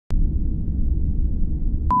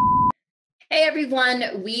Hey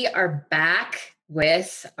everyone, we are back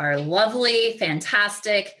with our lovely,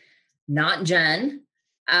 fantastic, not Jen.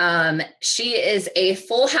 She is a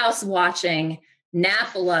full house watching,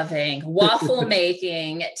 nap loving, waffle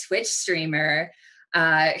making Twitch streamer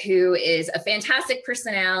who is a fantastic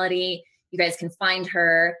personality. You guys can find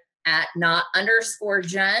her at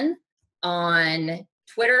not_Jen on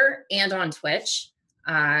Twitter and on Twitch.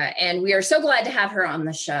 And we are so glad to have her on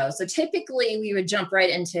the show. So typically we would jump right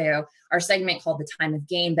into our segment called The Time of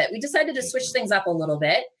Game, but we decided to switch things up a little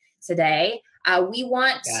bit today. We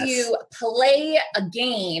want to play a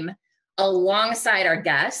game alongside our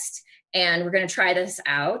guest, and we're going to try this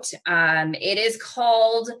out. It is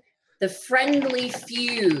called the Friendly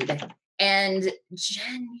Feud. And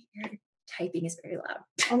Jen, your typing is very loud.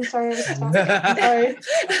 I'm sorry. I'm sorry.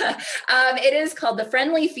 It is called the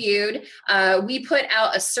Friendly Feud. We put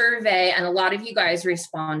out a survey and a lot of you guys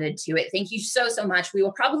responded to it. Thank you so much. We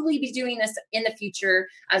will probably be doing this in the future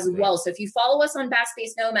as well. So if you follow us on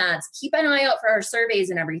Backspace Nomads, keep an eye out for our surveys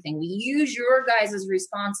and everything. We use your guys'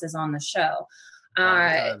 responses on the show.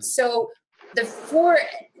 So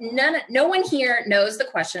no one here knows the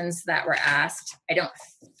questions that were asked. I don't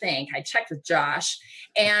think. I checked with Josh.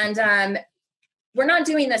 And we're not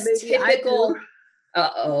doing this typical.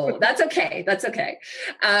 That's okay. That's okay.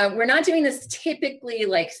 We're not doing this typically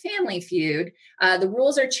like Family Feud. The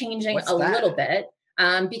rules are changing little bit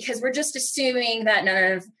because we're just assuming that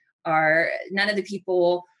none of the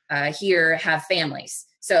people here have families.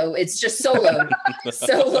 So it's just solo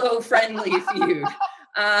Friendly Feud.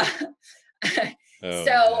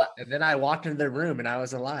 And then I walked into the room and I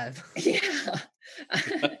was alive. Yeah.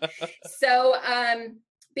 So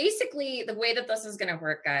basically the way that this is going to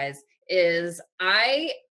work, guys, is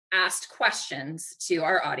I asked questions to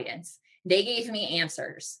our audience. They gave me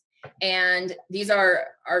answers. And these are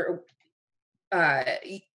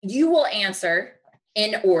you will answer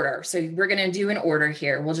in order. So we're going to do an order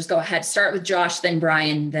here. We'll just go ahead, start with Josh, then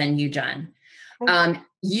Brian, then you, Jen.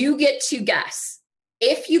 You get to guess.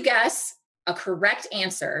 If you guess a correct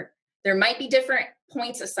answer, there might be different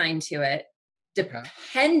points assigned to it,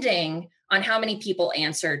 depending on how many people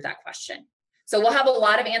answered that question. So we'll have a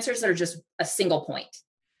lot of answers that are just a single point.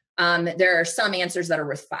 There are some answers that are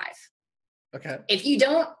worth 5. Okay. If you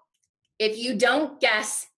don't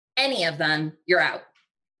guess any of them, you're out.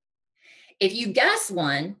 If you guess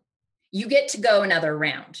one, you get to go another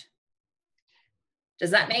round.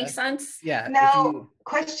 Does that make sense? Yeah. Now,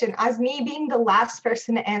 question, as me being the last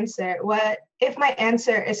person to answer, what if my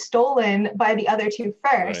answer is stolen by the other two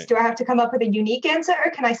first? Right. Do I have to come up with a unique answer, or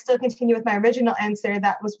can I still continue with my original answer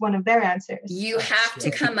that was one of their answers? You have to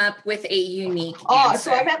come up with a unique answer.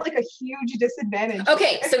 So I'm at like a huge disadvantage.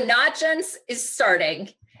 Okay, so not Jen is starting.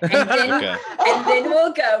 And then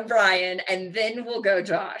we'll go Brian, and then we'll go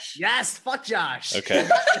Josh. Yes, fuck Josh. Okay.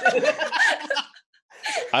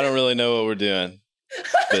 I don't really know what we're doing.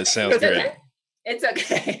 That sounds great. Okay. It's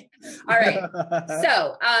okay. All right.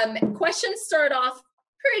 So questions start off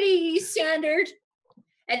pretty standard,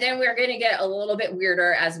 and then we're going to get a little bit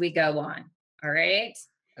weirder as we go on. All right.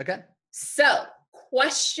 Okay. So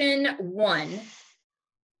question 1.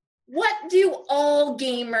 What do all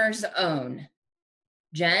gamers own?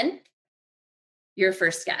 Jen, your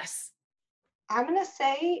first guess. I'm going to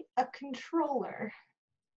say a controller.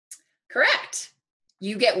 Correct.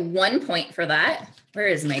 You get 1 point for that. Where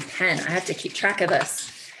is my pen? I have to keep track of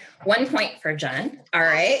this. 1 point for Jen. All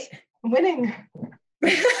right. Winning.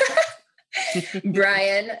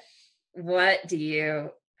 Brian, what do you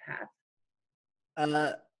have?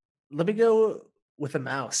 Let me go with a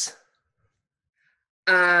mouse.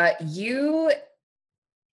 You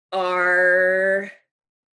are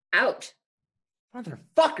out.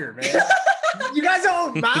 Motherfucker, man. You guys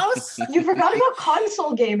own mouse? You forgot about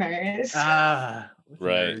console gamers.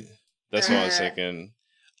 Right. That's what I was thinking.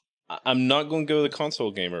 I'm not going to go the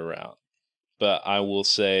console gamer route, but I will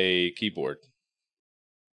say keyboard.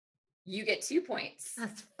 You get 2 points.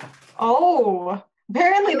 Oh,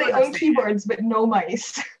 apparently they own keyboards, but no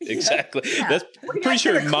mice. Exactly. That's pretty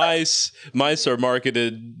sure mice are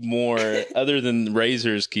marketed more, other than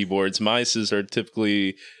Razer's keyboards. Mices are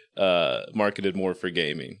typically marketed more for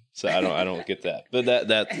gaming. So I don't get that. But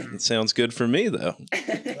that sounds good for me though.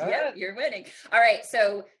 Yeah, you're winning. All right,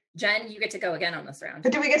 so Jen, you get to go again on this round.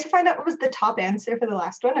 But do we get to find out what was the top answer for the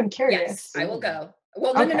last one? I'm curious. Yes, I will go.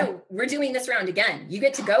 Well, no. We're doing this round again. You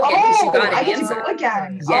get to go again because you got an I get answer. to go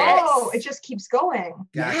again. Yes. Oh, it just keeps going.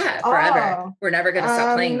 Yeah, forever. We're never going to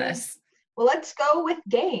stop playing this. Well, let's go with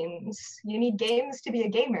games. You need games to be a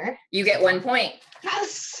gamer. You get 1 point.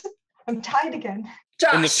 Yes. I'm tied again.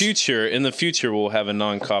 Josh. In the future, we'll have a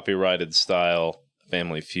non-copyrighted style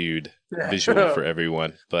Family Feud visual for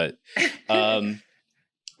everyone. But can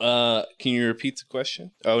you repeat the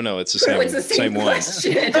question? Oh no, it's the same. It's the same one.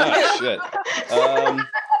 question. Oh shit.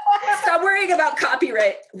 Stop worrying about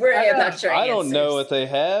copyright. Worry about your I don't answers. know what they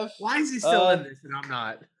have. Why is he still in this and I'm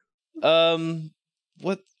not?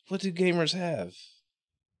 What do gamers have?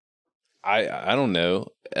 I don't know.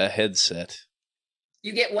 A headset.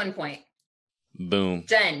 You get 1 point. Boom.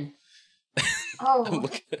 Jen. Oh,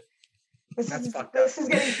 this is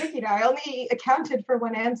getting tricky now. I only accounted for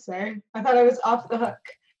one answer. I thought I was off the hook.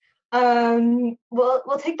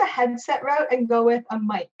 We'll take the headset route and go with a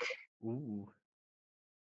mic. Ooh.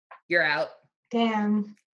 You're out.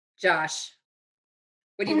 Damn. Josh.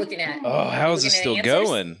 What are you looking at? Oh, how is this still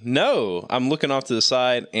going? No, I'm looking off to the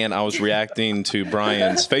side, and I was reacting to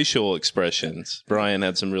Brian's facial expressions. Brian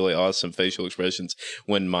had some really awesome facial expressions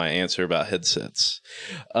when my answer about headsets.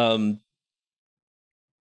 I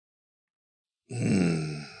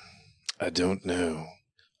don't know.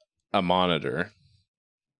 A monitor.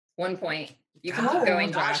 1 point. You can keep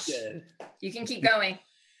going, Josh. You can keep going.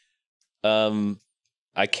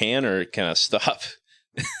 I can, or can I stop?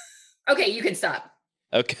 Okay, you can stop.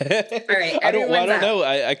 Okay. All right. I don't know.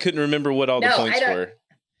 I couldn't remember what all the points were.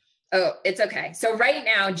 Oh, it's okay. So right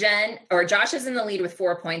now, Josh is in the lead with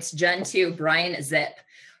 4 points. Jen 2, Brian zip.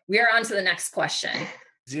 We are on to the next question.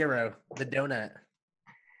 0. The donut.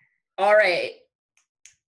 All right.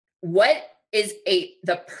 What is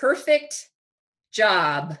the perfect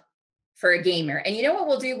job for a gamer? And you know what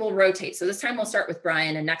we'll do? We'll rotate. So this time we'll start with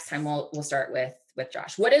Brian, and next time we'll start with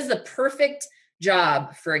Josh. What is the perfect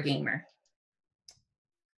job for a gamer?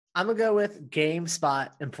 I'm going to go with GameSpot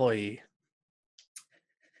employee.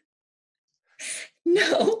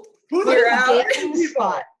 No. You're out.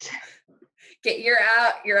 GameSpot. You're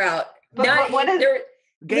out. You're out. But what is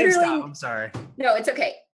GameStop, I'm sorry. No, it's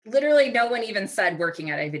okay. Literally no one even said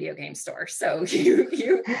working at a video game store. So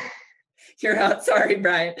you're out. Sorry,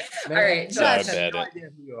 Brian. Man, all right. Josh has bad no at idea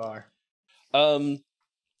who you are.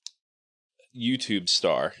 YouTube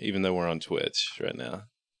star, even though we're on Twitch right now.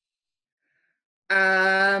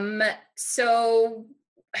 So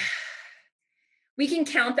we can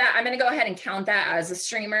count that. I'm going to go ahead and count that as a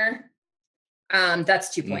streamer.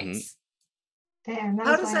 That's 2 points. Damn,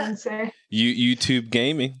 that's my answer. YouTube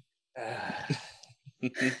gaming.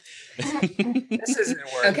 This isn't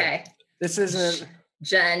working. Okay. This isn't.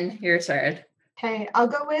 Jen, your turn. Okay, I'll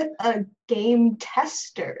go with a game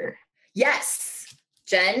tester. Yes.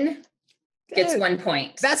 Jen gets 1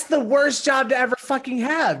 point. That's the worst job to ever fucking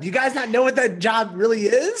have. You guys not know what that job really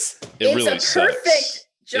is? It's really a perfect sucks.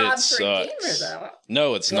 job It for a gamer, sucks. though.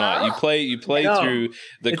 No, it's not. You play through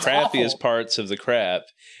the It's crappiest awful. parts of the crap,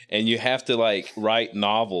 and you have to like write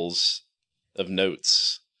novels of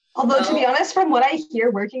notes. Although, to be honest, from what I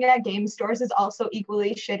hear, working at game stores is also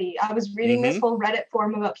equally shitty. I was reading this whole Reddit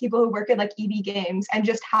forum about people who work at like EB Games and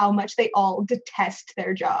just how much they all detest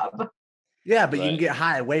their job. Yeah, but you can get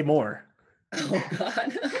high way more. Oh,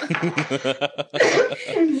 God.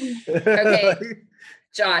 Okay.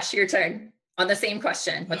 Josh, your turn. On the same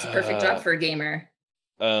question. What's a perfect job for a gamer?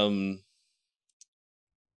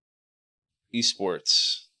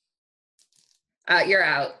 Esports. You're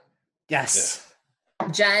out. Yes.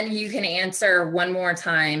 Jen, you can answer one more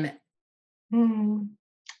time. This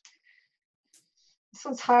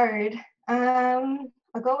one's hard. I'll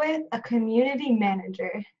go with a community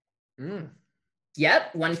manager.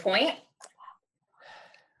 Yep, 1 point.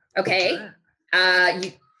 Okay.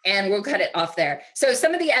 And we'll cut it off there. So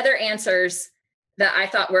some of the other answers that I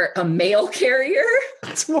thought were a mail carrier.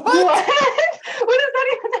 What? What does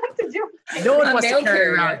that even have to do with No one A wants to mail carry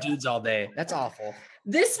carrier. around dudes all day. That's awful.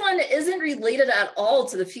 This one isn't related at all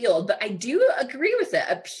to the field, but I do agree with it.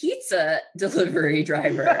 A pizza delivery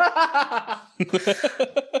driver.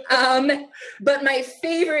 But my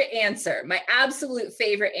favorite answer, my absolute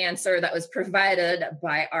favorite answer that was provided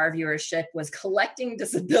by our viewership was collecting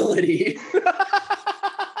disability.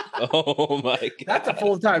 Oh my God. That's a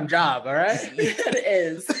full-time job, all right? It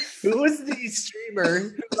is. Who was the streamer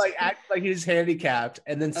who like acted like he was handicapped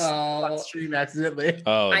and then stopped stream accidentally?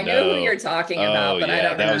 Oh, I know who you're talking about, but I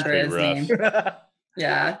don't remember his name.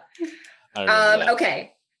 Yeah.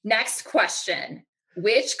 Okay. Next question.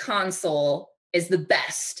 Which console is the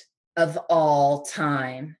best of all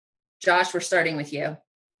time? Josh, we're starting with you.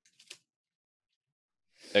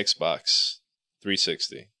 Xbox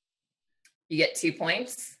 360. You get 2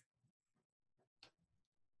 points.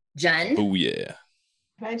 Jen? Oh yeah.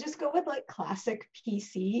 Can I just go with like classic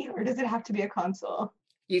PC, or does it have to be a console?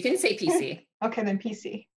 You can say PC. Okay, then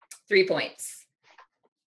PC. 3 points.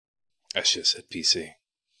 I should have said PC.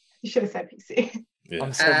 You should have said PC. Yeah.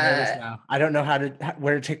 I'm so nervous now. I don't know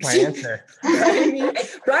where to take my answer.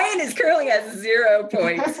 Brian is currently at 0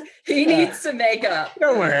 points. He needs to make up.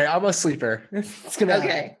 Don't worry, I'm a sleeper. It's gonna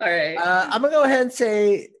happen. All right. I'm gonna go ahead and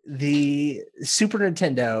say the Super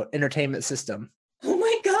Nintendo Entertainment System. Oh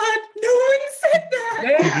my God! No one said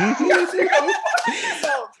that.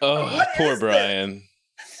 Oh, poor Brian.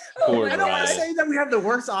 Poor I don't want to Brian. say that we have the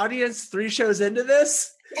worst audience 3 shows into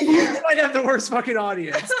this. We might have the worst fucking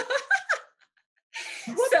audience.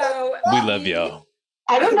 So We love y'all.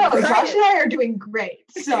 I don't know. Josh and I are doing great.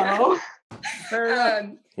 So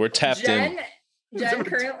We're tapped in. Jen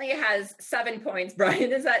currently has 7 points.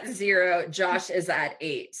 Brian is at 0. Josh is at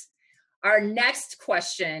 8. Our next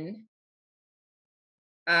question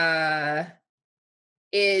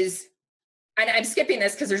is, and I'm skipping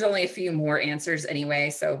this because there's only a few more answers anyway,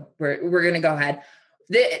 so we're gonna go ahead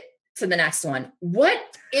to the next one.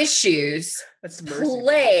 What issues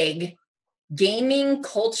plague gaming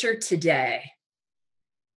culture today?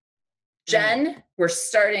 Jen, we're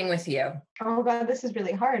starting with you. oh God, this is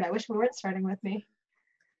really hard. I wish we weren't starting with me.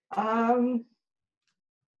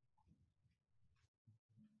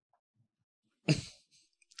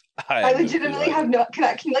 I legitimately have no.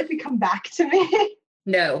 Can you like come back to me?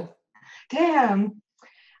 No. Damn.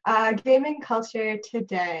 Gaming culture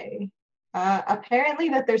today. Apparently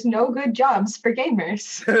that there's no good jobs for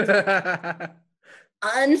gamers.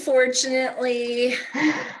 Unfortunately,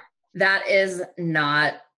 that is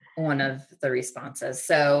not one of the responses.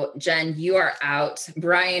 So, Jen, you are out.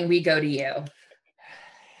 Brian, we go to you.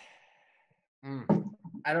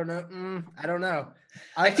 I don't know. I don't know.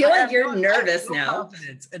 I feel like you're nervous now.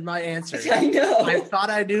 Confidence in my answer. I know. I thought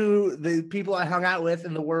I knew the people I hung out with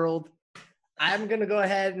in the world. I'm gonna go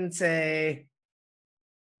ahead and say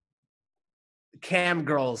cam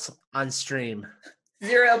girls on stream.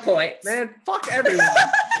 0 points. Man, fuck everyone.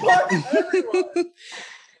 Fuck everyone.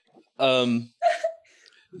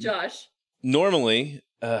 Josh. Normally,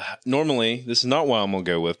 this is not what I'm gonna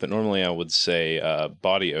go with, but normally I would say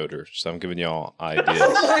body odor. So I'm giving y'all ideas.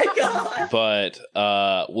 Oh my God. But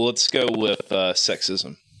well, let's go with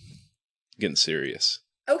sexism. Getting serious.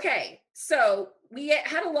 Okay, so we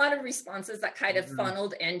had a lot of responses that kind of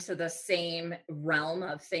funneled into the same realm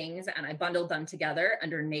of things, and I bundled them together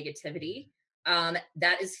under negativity.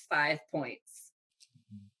 That is 5 points.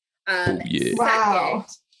 Yeah. Wow.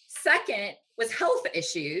 Second was health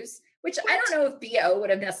issues, which I don't know if BO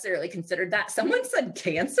would have necessarily considered that. Someone said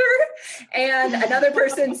cancer, and another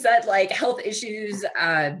person said like health issues,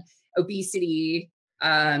 obesity.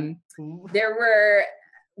 There were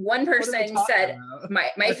one person said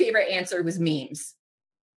my favorite answer was memes.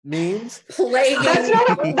 Memes? Plaguing.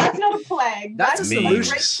 That's not a plague. That's a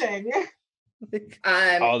solution. Great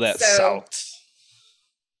thing. All that salt.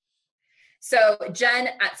 So Jen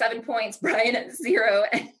at 7 points, Brian at 0,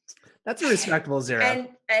 That's a respectable 0.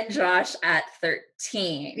 and Josh at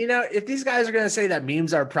 13. You know, if these guys are going to say that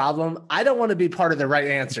memes are a problem, I don't want to be part of the right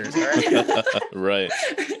answers. All right? Right.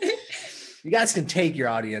 You guys can take your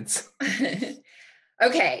audience.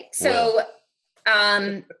 Okay, so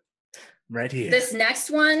right here. This next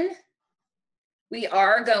one, we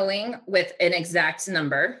are going with an exact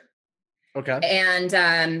number. Okay.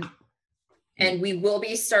 And we will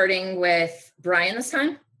be starting with Brian this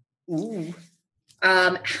time. Ooh.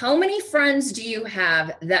 How many friends do you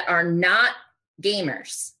have that are not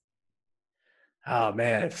gamers? Oh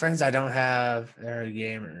man, friends I don't have, they're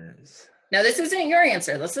gamers. Now, this isn't your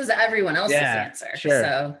answer. This is everyone else's answer. Sure.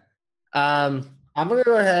 So, I'm gonna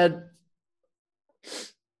go ahead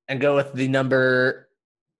and go with the number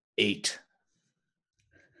 8.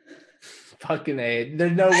 Fucking 8.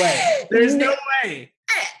 There's no way. There's no way.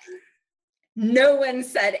 No one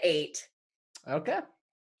said 8. Okay.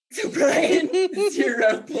 So Brian,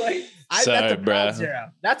 0 points. Sorry, bro.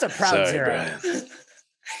 0. That's a proud 0.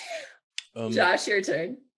 Josh, your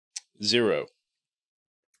turn. 0.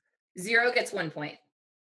 0 gets 1 point.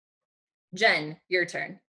 Jen, your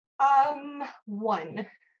turn. 1.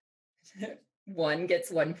 1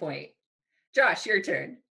 gets 1 point. Josh, your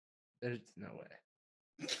turn. There's no way.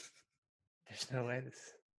 There's no way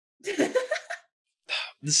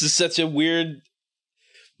This is such a weird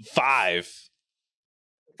 5.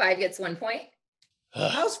 5 gets 1 point.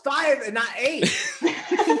 How's 5 and not 8?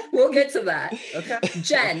 We'll get to that. Okay.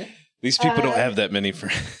 Jen. These people don't have that many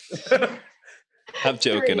friends. I'm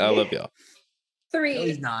joking. 3. I love y'all. 3. No,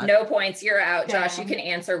 he's not. No points. You're out. Yeah. Josh, you can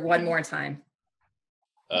answer one more time.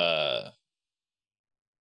 I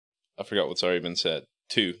forgot what's already been said.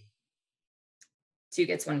 2. 2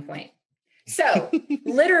 gets 1 point. So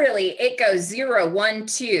literally it goes 0, 1,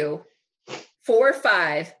 2, 4,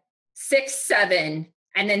 5, 6, 7,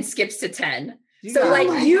 and then skips to 10. So like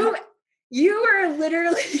you are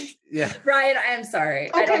literally Brian, I'm sorry.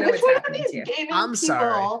 Okay, I don't know which what's one of happening these to you. gaming I'm people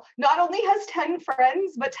sorry. not only has 10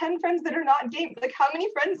 friends, but 10 friends that are not game? Like, how many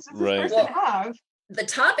friends does this person have?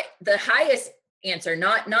 The highest answer,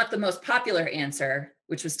 not the most popular answer,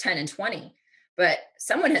 which was 10 and 20, but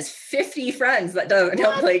someone has 50 friends that don't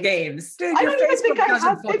play games. Dude, I your don't even Facebook think I doesn't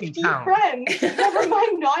have fucking 50 count. friends. Never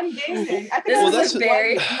mind non-gaming. I think This I is was a like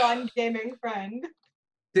very- one non-gaming friend.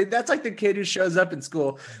 Dude, that's like the kid who shows up in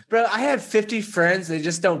school. Bro, I had 50 friends. They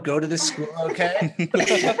just don't go to the school, okay? From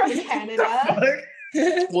Canada.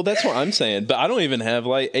 Well, that's what I'm saying. But I don't even have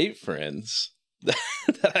like 8 friends that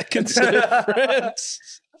I consider friends.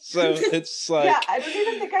 So it's like, Yeah, I don't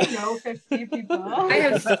even think I know 50 people. I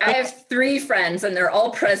have 3 friends and they're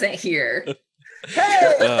all present here. Hey!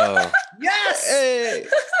 oh, Yes! hey,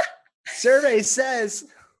 Survey says.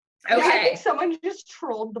 Yeah, I Okay. think someone just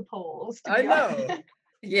trolled the polls. To I be know. honest.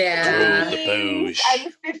 Yeah. Trolled the poosh.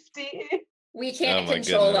 And 50. We can't Oh my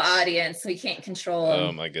control goodness. the audience. We can't control them.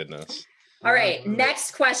 Oh my goodness. All right,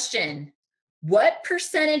 next question. What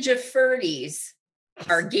percentage of furries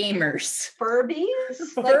are gamers? Furbies?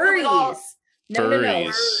 Furries. No.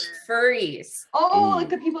 Furries. Furries. Oh, Ooh. like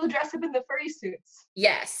the people who dress up in the furry suits.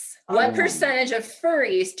 Yes. What Ooh. percentage of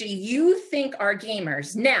furries do you think are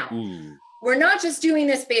gamers? Now, Ooh. we're not just doing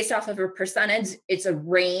this based off of a percentage, it's a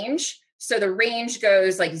range. So the range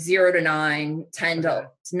goes like 0 to 9, 10 to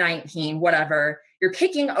 19, whatever. You're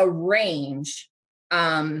picking a range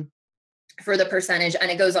for the percentage,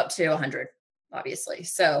 and it goes up to 100, obviously.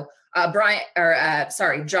 So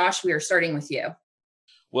Josh, we are starting with you.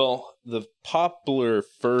 Well, the popular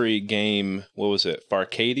furry game, what was it?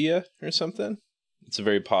 Farcadia or something? It's a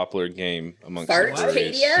very popular game amongst the furries.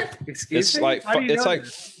 Farcadia? Excuse It's me? like How do you it's know like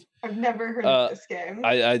this? I've never heard of this game.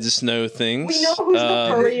 I just know things. We know who's the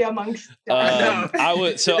furry amongst us. I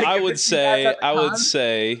would say at the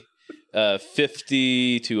con?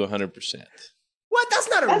 50 to 100%. What? That's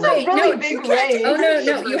not a That's range. a really you big can't- range. Oh no,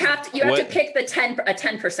 you have to What? pick the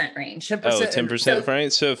 10% range. 10%. Oh, 10%,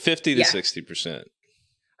 right? So 50 to Yeah. 60%.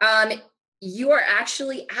 You are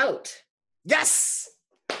actually out. Yes!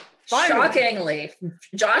 Finally. Shockingly,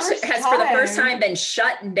 Josh First has for the first time. time been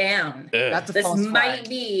shut down. Ugh. That's a This false might flag.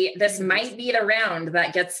 be the round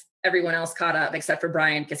that gets everyone else caught up, except for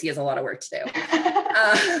Brian because he has a lot of work to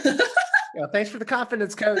do. Yeah, thanks for the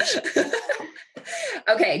confidence, coach.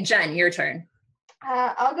 Okay, Jen, your turn.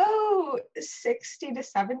 I'll go 60 to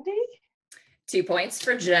 70. 2 points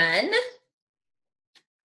for Jen.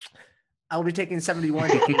 I will be taking 71.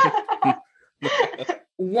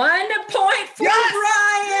 1 point for Yes!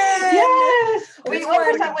 Brian. Yes. Wait, It's what quite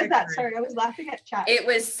a percent was that? victory. Sorry, I was laughing at chat. It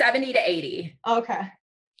was 70 to 80. Okay.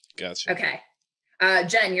 Gotcha. Okay.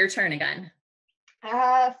 Jen, your turn again.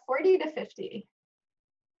 40 to 50.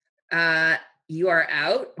 You are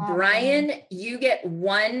out. Oh, Brian, you get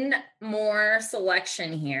 1 more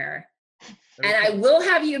selection here. And I will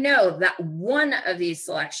have you know that one of these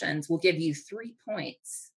selections will give you 3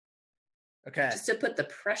 points. Okay. Just to put the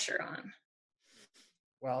pressure on.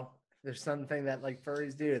 Well, there's something that like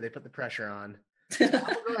furries do. They put the pressure on. I'll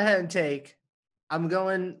go ahead and I'm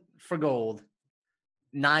going for gold.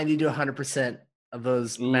 90 to 100% of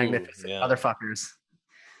those Ooh, magnificent yeah. motherfuckers.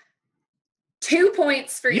 2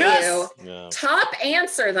 points for Yes! you. Yeah. Top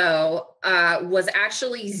answer though was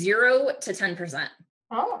actually 0 to 10%.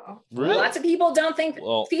 Oh. Really? Lots of people don't think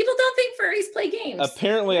Well, furries play games.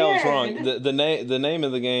 apparently I was wrong. Weird. The name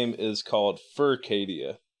of the game is called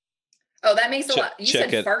Furcadia. Oh, that makes a Check- lot. You check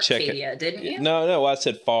said it- check it. Farcadia, didn't you? No, I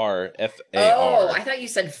said far. FAR. Oh, I thought you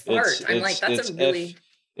said fart. It's- I'm like, that's it's a really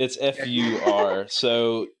It's FUR.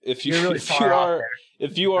 So if you You're really if you far off are there.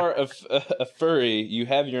 if you are a furry, you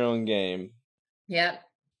have your own game. Yep.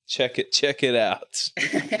 Check it out. You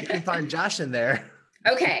can find Josh in there.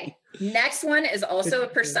 Okay. Next one is also a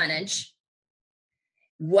percentage.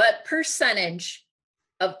 What percentage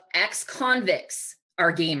of ex-convicts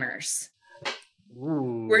are gamers?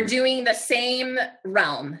 Ooh. We're doing the same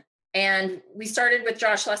realm. And we started with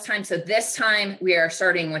Josh last time. So this time we are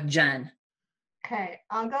starting with Jen. Okay,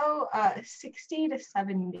 I'll go 60 to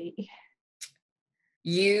 70.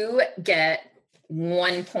 You get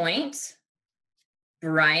 1 point.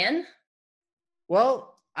 Brian.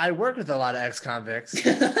 Well, I work with a lot of ex-convicts.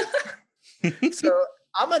 So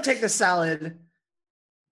I'm going to take the solid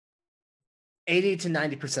 80 to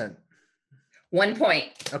 90%. 1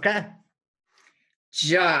 point. Okay.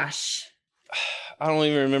 Josh. I don't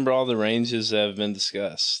even remember all the ranges that have been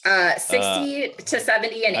discussed. 60 to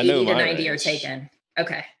 70 and I know 80 to my 90 are range. taken.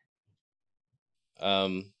 Okay.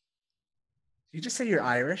 You just say you're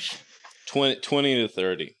Irish? 20 to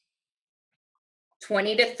 30.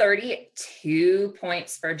 20 to 30, 2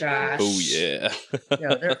 points for Josh. Oh yeah.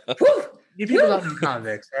 You people love them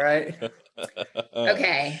convicts, all right?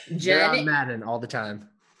 Okay, They're on Jen, Madden all the time.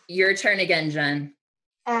 your turn again, Jen.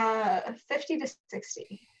 50 to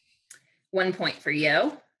 60. 1 point for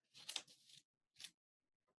you.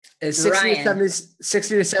 Is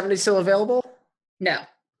 60 to 70 still available? No.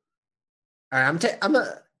 All right, I'm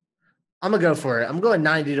gonna go for it. I'm going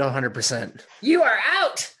 90 to 100%. You are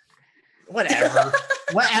out. Whatever.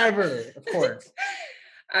 Whatever. Of course.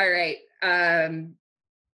 All right.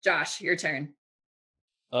 Josh, your turn.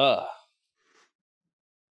 40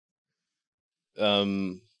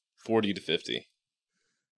 to 50.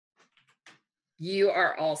 You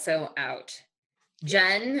are also out.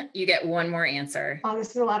 Jen, you get one more answer. Oh,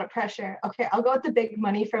 this is a lot of pressure. Okay, I'll go with the big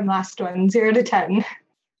money from last one, 0 to 10.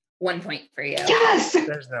 1 point for you. Yes!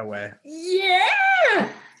 There's no way. Yeah.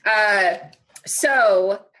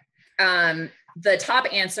 So the top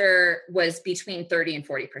answer was between 30 and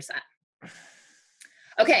 40%.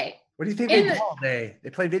 Okay. What do you think they do all day? They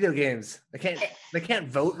play video games. They can't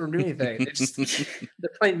vote or do anything. They're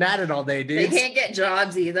playing Madden all day, dude. They can't get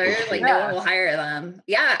jobs either. Like no one will hire them.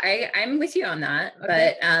 Yeah, I'm with you on that.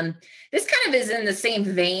 Okay. But this kind of is in the same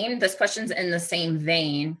vein. This question's in the same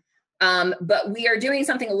vein. But we are doing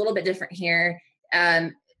something a little bit different here.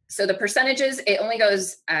 So the percentages, it only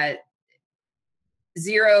goes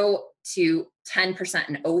 0 to 10%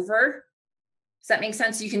 and over. Does that make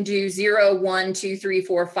sense? You can do 0, 1, 2, 3,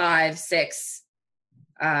 4, 5, 6.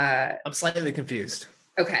 I'm slightly confused.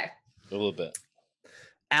 Okay. A little bit.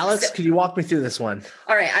 Alex, can you walk me through this one?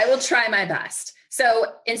 All right, I will try my best. So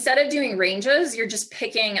instead of doing ranges, you're just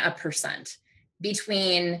picking a percent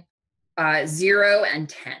between 0 and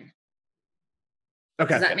 10.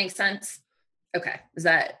 Okay. Does that make sense? Okay. Does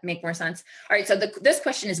that make more sense? All right. So this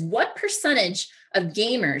question is, what percentage of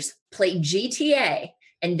gamers play GTA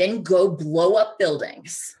and then go blow up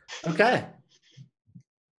buildings? Okay.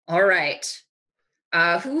 All right.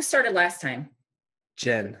 Who started last time?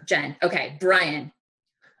 Jen. Okay. Brian.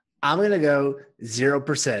 I'm going to go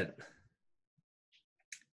 0%.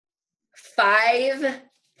 5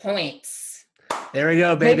 points. There we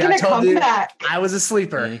go, baby. I told you I was a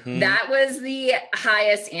sleeper. Mm-hmm. That was the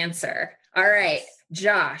highest answer. All right.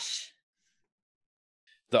 Josh.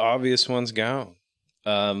 The obvious one's gone.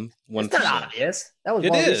 1%. It's not obvious. That was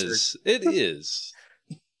It is.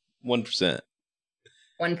 1%.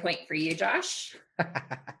 1 point for you, Josh.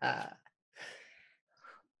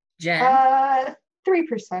 Jen.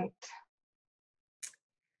 3%.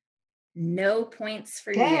 No points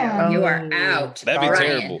for Damn. you. You are out. That'd be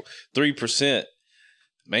Brian. terrible. 3%.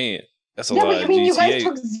 Man, that's a No, lot but of I mean, GTA. you guys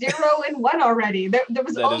took 0 and 1 already. There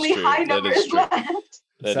was That is only true. high That is numbers true. left.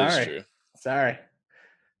 That is true. Sorry.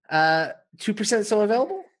 2% still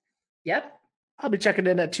available? Yep. I'll be checking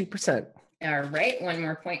in at 2%. All right. 1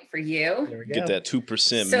 more point for you. There we go. Get that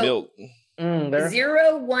 2% So- milk. There.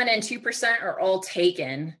 0, 1, and 2% are all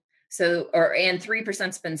taken. So, and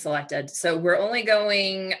 3%'s been selected. So we're only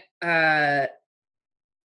going up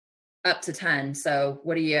to 10. So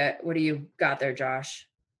what do you got there, Josh?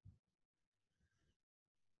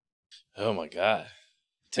 Oh my God.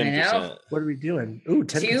 I know. 10%. What are we doing? Ooh,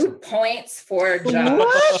 10%. 2 points for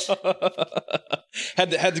Josh.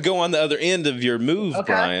 had to go on the other end of your move,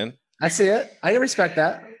 Okay. Brian. I see it. I can respect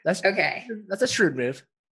that. That's Okay. That's a shrewd move.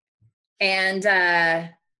 And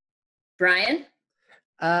Brian?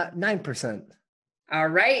 9%. All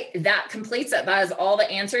right. That completes it. That is all the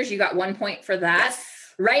answers. You got 1 point for that. Yes.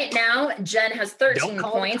 Right now, Jen has 13 Don't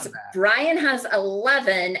call it a points. comeback. Brian has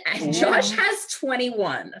 11 and Ooh. Josh has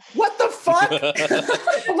 21. What the fuck?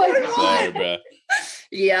 Oh my Sorry, God. bro.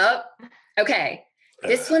 Yep. Okay.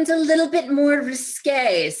 This one's a little bit more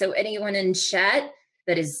risque. So anyone in chat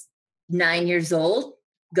that is 9 years old,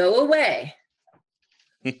 go away.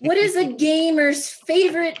 What is a gamer's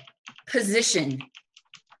favorite position?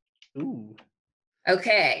 Ooh.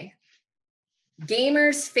 Okay.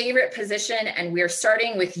 Gamer's favorite position, and we're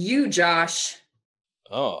starting with you, Josh.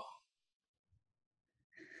 Oh.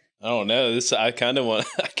 I don't know. I kind of want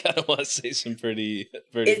to say some pretty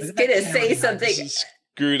It's gonna say something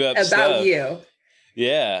screwed up about stuff. you.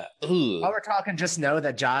 Yeah. Ooh. While we're talking, just know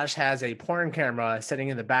that Josh has a porn camera sitting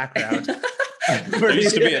in the background. There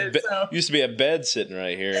used to be a bed sitting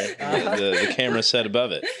right here. The camera set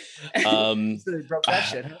above it. So they broke that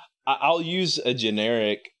shit, huh? I'll use a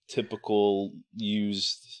generic, typical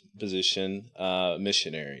used position.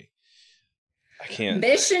 Missionary. I can't.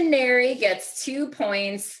 Missionary gets 2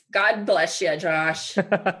 points. God bless you, Josh.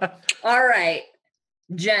 All right,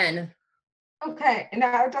 Jen. Okay,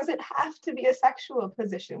 now does it have to be a sexual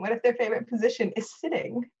position? What if their favorite position is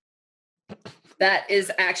sitting? That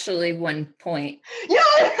is actually 1 point.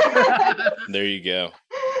 Yeah. There you go.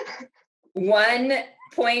 1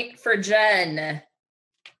 point for Jen.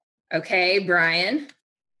 Okay, Brian.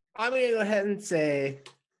 I'm going to go ahead and say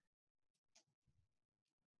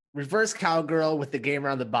reverse cowgirl with the gamer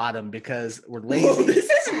on the bottom because we're lazy. Whoa, this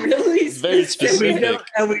is really Very specific.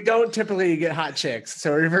 And we don't typically get hot chicks.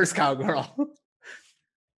 So reverse cowgirl.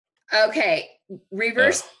 Okay,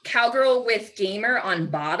 reverse cowgirl with gamer on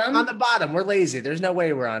bottom. On the bottom, we're lazy. There's no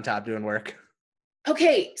way we're on top doing work.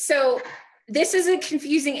 Okay, so this is a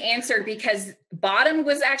confusing answer because bottom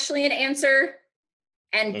was actually an answer,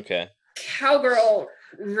 and cowgirl,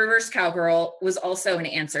 reverse cowgirl was also an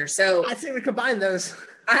answer. So I say we combine those.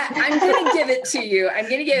 I'm going to give it to you. I'm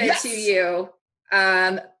going to give it to you.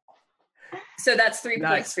 So that's 3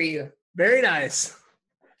 points for you. Very nice.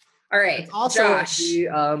 All right, it's also Josh.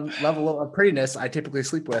 The level of prettiness I typically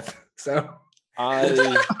sleep with. So I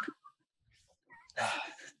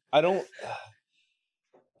don't.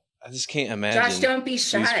 I just can't imagine. Josh, don't be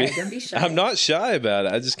shy. Don't be shy. I'm not shy about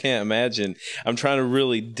it. I just can't imagine. I'm trying to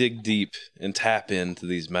really dig deep and tap into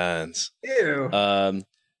these minds. Ew.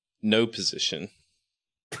 No position.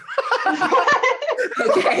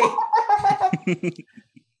 Okay.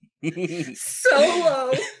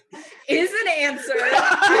 Solo is an answer.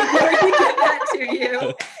 I'm going to give that to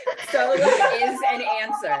you. Solo is an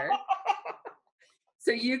answer.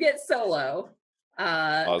 So you get solo.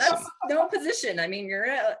 Awesome. That's no position. I mean,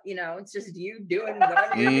 it's just you doing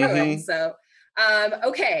whatever you're doing. So,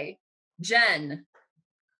 okay, Jen,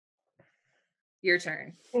 your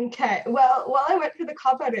turn. Okay. Well, while I went for the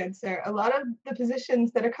cop-out answer, a lot of the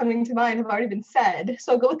positions that are coming to mind have already been said.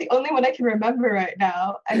 So I'll go with the only one I can remember right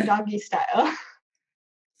now, and doggy style.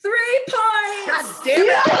 3 points. God damn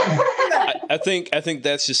it! I think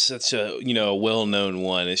that's just such a a well-known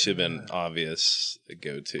one. It should have been obvious to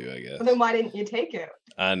go to, I guess. Well, then why didn't you take it?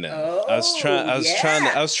 I know. I was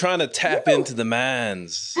trying to tap into the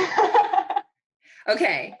minds.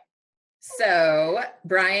 Okay. So,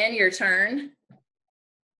 Brian, your turn.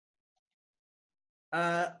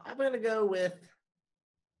 I'm gonna go with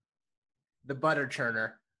the butter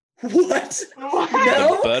churner. What?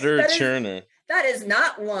 The butter churner. That is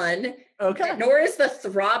not one. Okay. Nor is the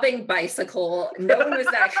throbbing bicycle. No one was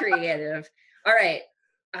that creative. All right.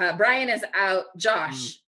 Brian is out.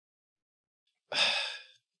 Josh.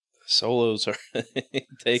 Solos are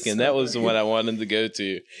taken. That was the one I wanted to go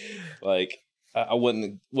to. Like I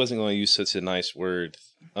wasn't going to use such a nice word.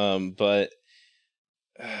 But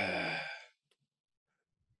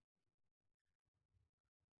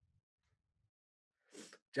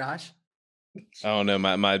Josh? I don't know.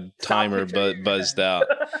 My timer buzzed out.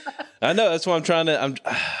 I know. That's why I'm trying to.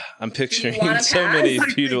 I'm picturing so many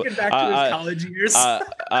people. Back to his college years.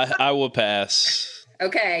 I will pass.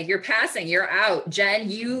 Okay, you're passing. You're out.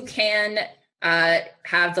 Jen, you can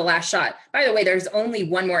have the last shot. By the way, there's only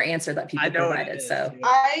one more answer that people provided. So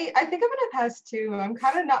I think I'm gonna pass too. I'm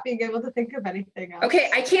kind of not being able to think of anything else. Okay,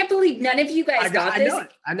 I can't believe none of you guys got this.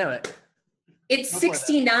 I know it. It's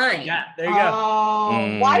 69. Yeah, there you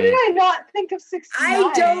go. Why did I not think of 69?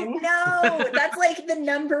 I don't know. That's like the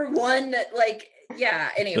number one,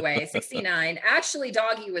 anyway, 69. Actually,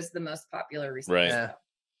 doggy was the most popular response. Right. Yeah.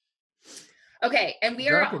 Okay, and we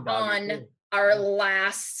are on our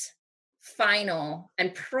last, final,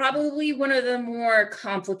 and probably one of the more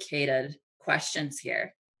complicated questions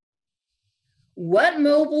here. What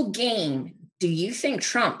mobile game do you think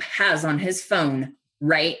Trump has on his phone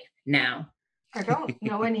right now? I don't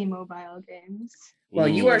know any mobile games. Well,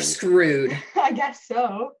 you are screwed. I guess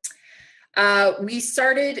so. Who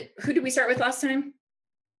did we start with last time?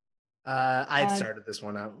 I started this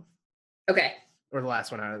one out. Okay. Or the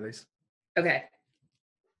last one out of these. Okay.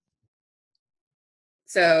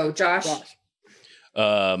 So, Josh.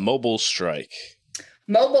 Mobile Strike.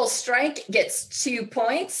 Mobile Strike gets 2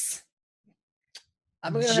 points.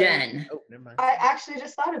 Jen. Oh, never mind. I actually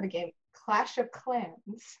just thought of a game. Clash of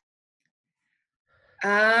Clans.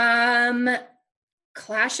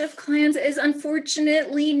 Clash of Clans is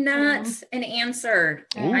unfortunately not an answer.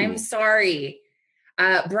 Ooh. I'm sorry.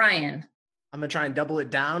 Brian. I'm gonna try and double it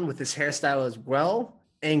down with this hairstyle as well.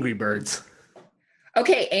 Angry Birds.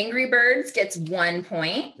 Okay, Angry Birds gets 1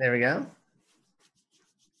 point. There we go.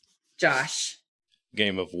 Josh.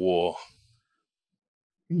 Game of War.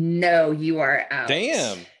 No, you are out.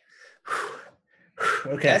 Damn.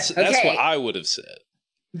 Okay. That's what I would have said.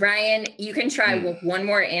 Brian, you can try with one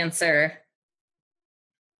more answer.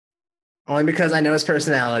 Only because I know his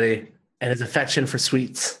personality and his affection for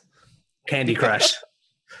sweets. Candy Crush.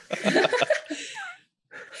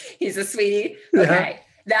 He's a sweetie. Okay.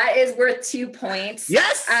 That is worth 2 points.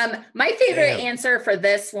 Yes. My favorite answer for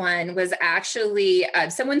this one was actually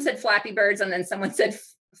someone said Flappy Birds and then someone said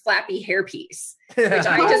Flappy Hairpiece, which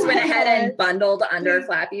I just went ahead and bundled under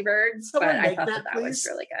Flappy Birds. But I thought that was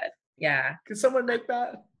really good. Yeah. Can someone make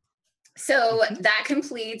that? So that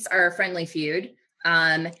completes our Friendly Feud.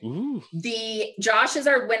 Josh is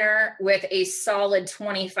our winner with a solid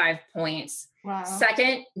 25 points. Wow.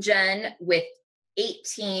 Second, Jen with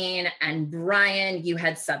 18, and Brian, you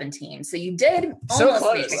had 17. So you did almost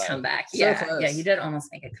make a comeback. Yeah, you did almost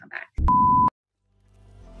make a comeback.